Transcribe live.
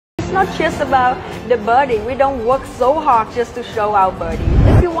it's not just about the body. We don't work so hard just to show our body.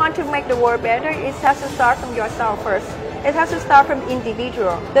 If you want to make the world better, it has to start from yourself first. It has to start from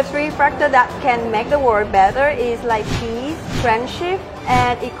individual. The three factors that can make the world better is like peace, friendship,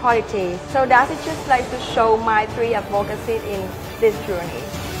 and equality. So that's just like to show my three advocacy in this journey.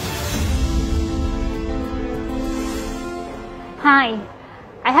 Hi,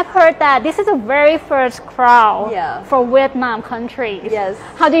 I have heard that this is the very first crowd for Vietnam country. Yes.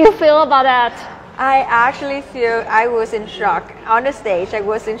 How do you feel about that? I actually feel I was in shock. On the stage, I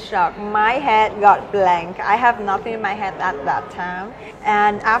was in shock. My head got blank. I have nothing in my head at that time.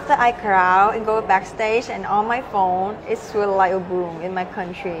 And after I crowd and go backstage and on my phone, it feels like a boom in my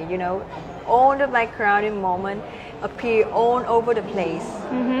country, you know. All of my crowding moment appear all over the place.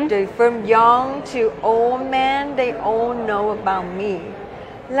 From young to old men, they all know about me.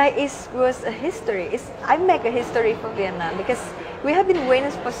 Like it was a history. I make a history for Vietnam because we have been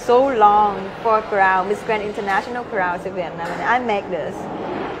waiting for so long for a crowd, Miss Grand International crowds in Vietnam, and I make this.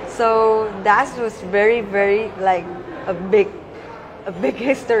 So that was very, very like a big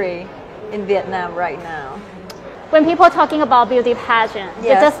history in Vietnam right now. When people are talking about beauty pageant,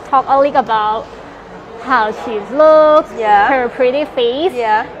 they just talk only about how she looks, her pretty face,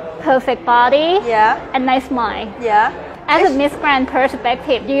 perfect body, and nice smile. As a Miss Grand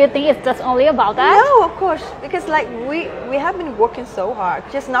perspective, do you think it's just only about that? No, of course, because like we have been working so hard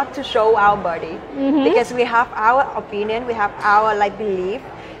just not to show our body, because we have our opinion, we have our like belief.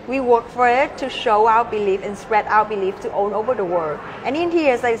 We work for it to show our belief and spread our belief to all over the world. And in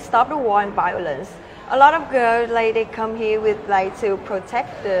here, it's like stop the war and violence. A lot of girls like they come here with like to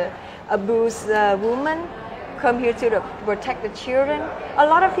protect the abused women, come here to protect the children. A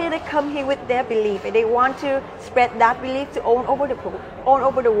lot of here they come here with their belief and they want to spread that belief to all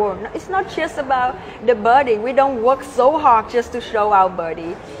over the world. It's not just about the body. We don't work so hard just to show our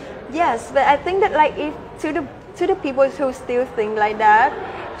body. Yes, but I think that like if to the people who still think like that,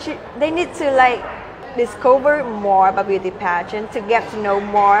 they need to like discover more about beauty pageant, to get to know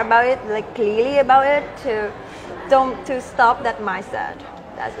more about it, like clearly about it, to stop that mindset.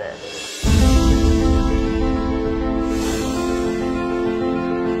 That's it.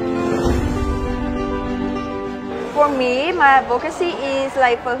 For me, my advocacy is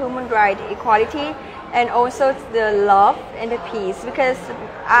like for human rights, equality, and also the love and the peace, because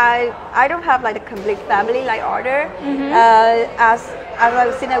I don't have like a complete family like order.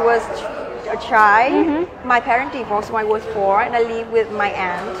 Since I was a child, my parents divorced when I was 4, and I live with my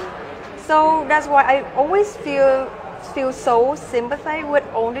aunt. So that's why I always feel so sympathetic with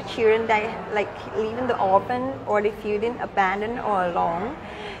all the children that like live in the orphan or they feeling abandoned or alone.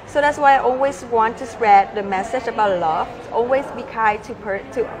 So that's why I always want to spread the message about love. Always be kind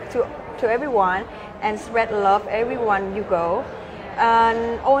to everyone and spread love everyone you go.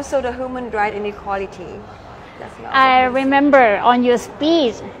 And also the human rights and equality. I remember on your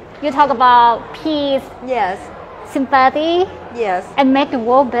speech, you talk about peace, sympathy, and make the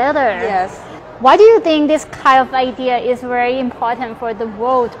world better. Why do you think this kind of idea is very important for the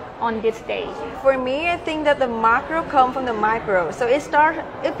world on this stage? For me, I think that the macro comes from the micro. So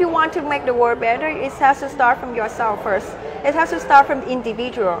if you want to make the world better, it has to start from yourself first. It has to start from the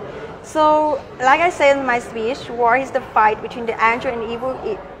individual. So, like I said in my speech, war is the fight between the angel and evil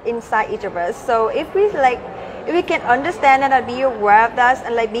inside each of us. So if we can understand that and be aware of that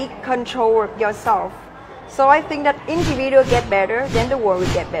and like be control yourself. So I think that individual get better, then the world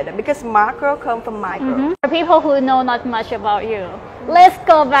will get better, because macro comes from micro. For people who know not much about you, let's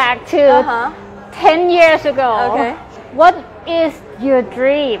go back to 10 years ago. What is your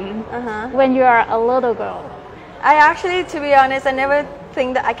dream when you are a little girl? I actually, to be honest, I never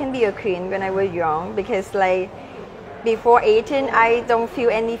think that I can be a queen when I was young, because like before 18, I don't feel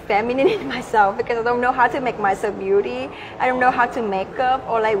any feminine in myself, because I don't know how to make myself beauty. I don't know how to make up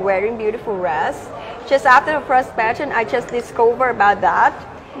or like wearing beautiful dress. Just after the first pageant, I just discovered about that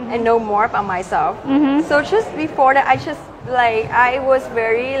and know more about myself. So just before that, I was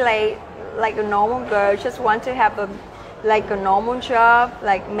very like a normal girl. Just want to have a normal job,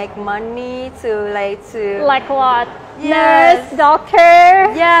 like make money like what? Nurse,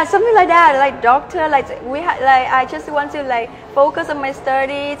 doctor? Yeah, something like that, like doctor. I just want to like focus on my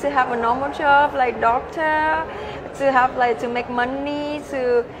study, to have a normal job, like doctor, to have to make money,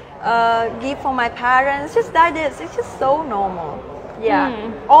 to give for my parents. Just that it's just so normal.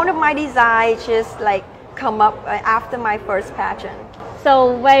 All of my desires just like come up after my first pageant.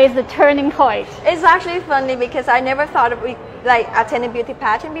 So where is the turning point? It's actually funny because I never thought of attending beauty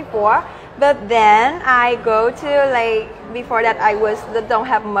pageant before, but then I go to before that I don't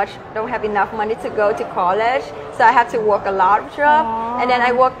have enough money to go to college, so I had to work a lot of job, and then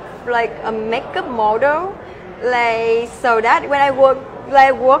I worked like a makeup model, like so that when I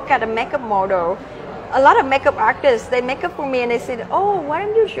work at a makeup model, a lot of makeup artists, they make up for me and they said, oh, why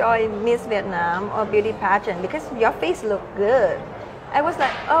don't you join Miss Vietnam or beauty pageant because your face look good. I was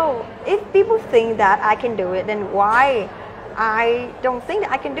like, oh, if people think that I can do it, then why I don't think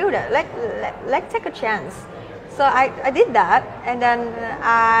that I can do that? Let's take a chance. So I did that, and then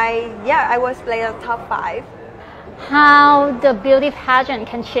I was played at top 5. How the beauty pageant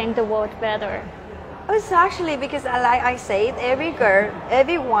can change the world better? It's actually because like I said, every girl,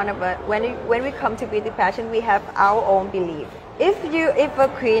 every one of us, when we come to beauty pageant, we have our own belief. If a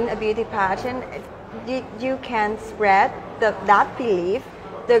queen a beauty pageant, you can spread that belief.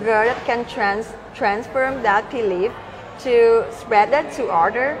 The girl that can transform that belief to spread that to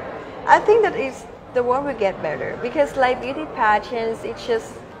others. I think that the world will get better because like beauty pageants, it's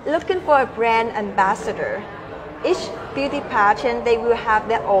just looking for a brand ambassador. Each beauty pageant, they will have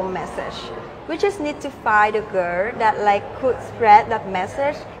their own message. We just need to find a girl that like could spread that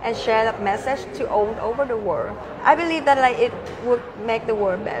message and share that message to all over the world. I believe that like it would make the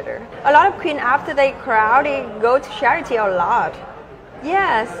world better. A lot of queens after they crown, they go to charity a lot.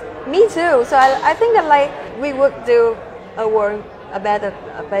 Yes, me too. So I think that like we would do a world a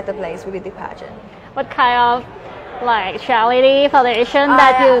better place with the pageant. What kind of like charity foundation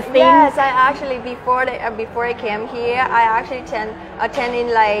that you think? Yes, I actually before I came here, I actually attend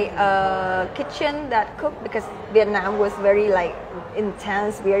in like a kitchen that cook because Vietnam was very like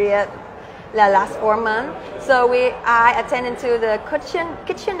intense period the last 4 months. So I attended to the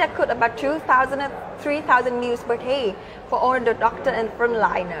kitchen that cooked about 2,000 or 3,000 meals per day for all the doctor and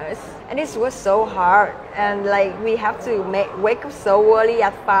frontliners. And this was so hard. And like we have to wake up so early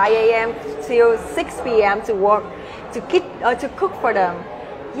at 5 a.m. till 6 p.m. to work, to cook for them.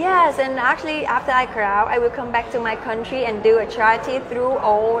 Yes, and actually after I crown, I will come back to my country and do a charity through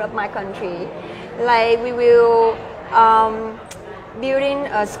all of my country. Like we will building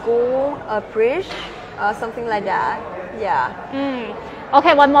a school, a bridge, something like that. Yeah.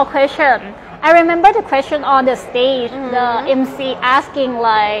 Okay, one more question. I remember the question on the stage, the MC asking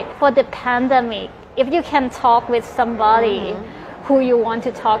like, for the pandemic, if you can talk with somebody who you want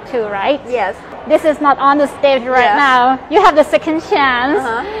to talk to, right? Yes. This is not on the stage right now. You have the second chance.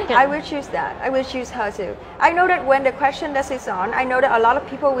 I will choose that. I will choose her too. I know that when the question that is on, I know that a lot of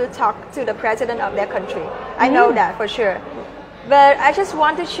people will talk to the president of their country. I know that for sure. But I just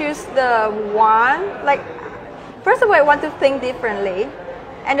want to choose the one, like, first of all, I want to think differently.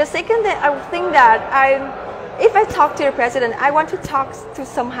 And the second thing, I think that if I talk to the president, I want to talk to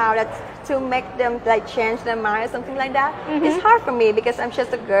somehow that to make them like change their mind or something like that. It's hard for me because I'm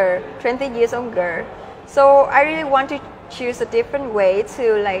just a girl, 20 years old girl. So I really want to choose a different way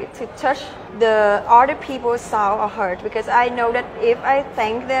to touch the other people's soul or heart, because I know that if I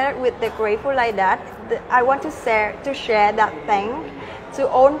thank them with the grateful like that, I want to share that thank to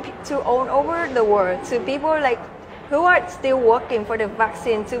all over the world, to people like who are still working for the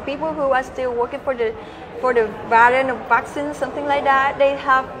vaccine, to people who are still working for the variant of vaccine, something like that. They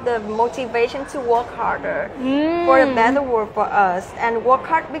have the motivation to work harder for a better world for us, and work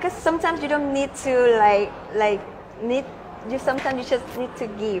hard, because sometimes you don't need to sometimes you just need to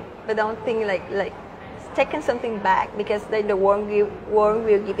give, but don't think like taking something back, because then the world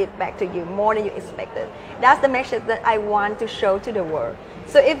will give it back to you more than you expected. That's the message that I want to show to the world.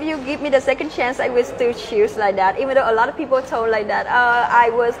 So if you give me the second chance, I will still choose like that, even though a lot of people told like that I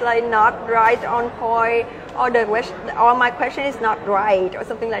was like not right on point, or my question is not right or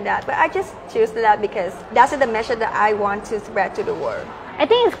something like that. But I just choose that because that's the message that I want to spread to the world. I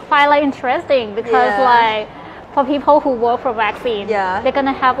think it's quite like interesting because like for people who work for vaccine, they're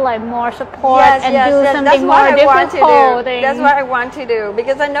gonna have like more support and do something more difficult. That's what I want to do,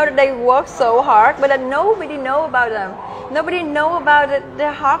 because I know that they work so hard, but that nobody know about them. Nobody know about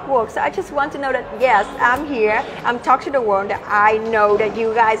their hard work. So I just want to know that yes, I'm here. I'm talking to the world that I know that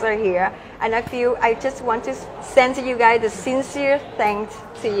you guys are here, and I just want to send to you guys the sincere thanks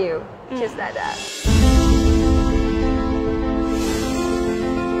to you, just like that.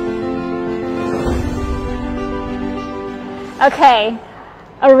 Okay,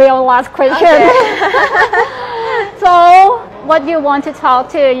 a real last question. Okay. So, what do you want to talk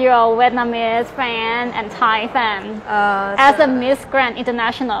to your Vietnamese fan and Thai fan as a Miss Grand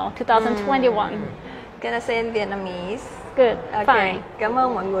International 2021? Can I say in Vietnamese? Good, fine. Cảm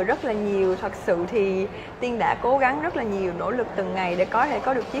ơn mọi người rất là nhiều. Thật sự thì Tiên đã cố gắng rất là nhiều, nỗ lực từng ngày để có thể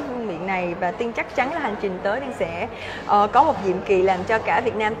có được chiếc vương miện này, và Tiên chắc chắn là hành trình tới Tiên sẽ có một nhiệm kỳ làm cho cả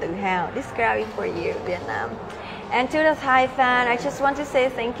Việt Nam tự hào. This crown is for you, Vietnam. And to the Thai fan, I just want to say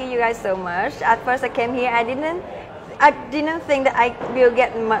thank you guys so much. At first I came here, I didn't think that I will get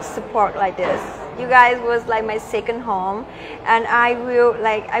much support like this. You guys was like my second home, and I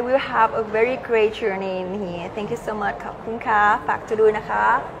will have a very great journey in here. Thank you so much. ขอบคุณค่ะฝากจะดูนะคะ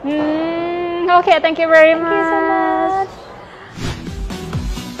Okay, thank you very much. Thank you so much.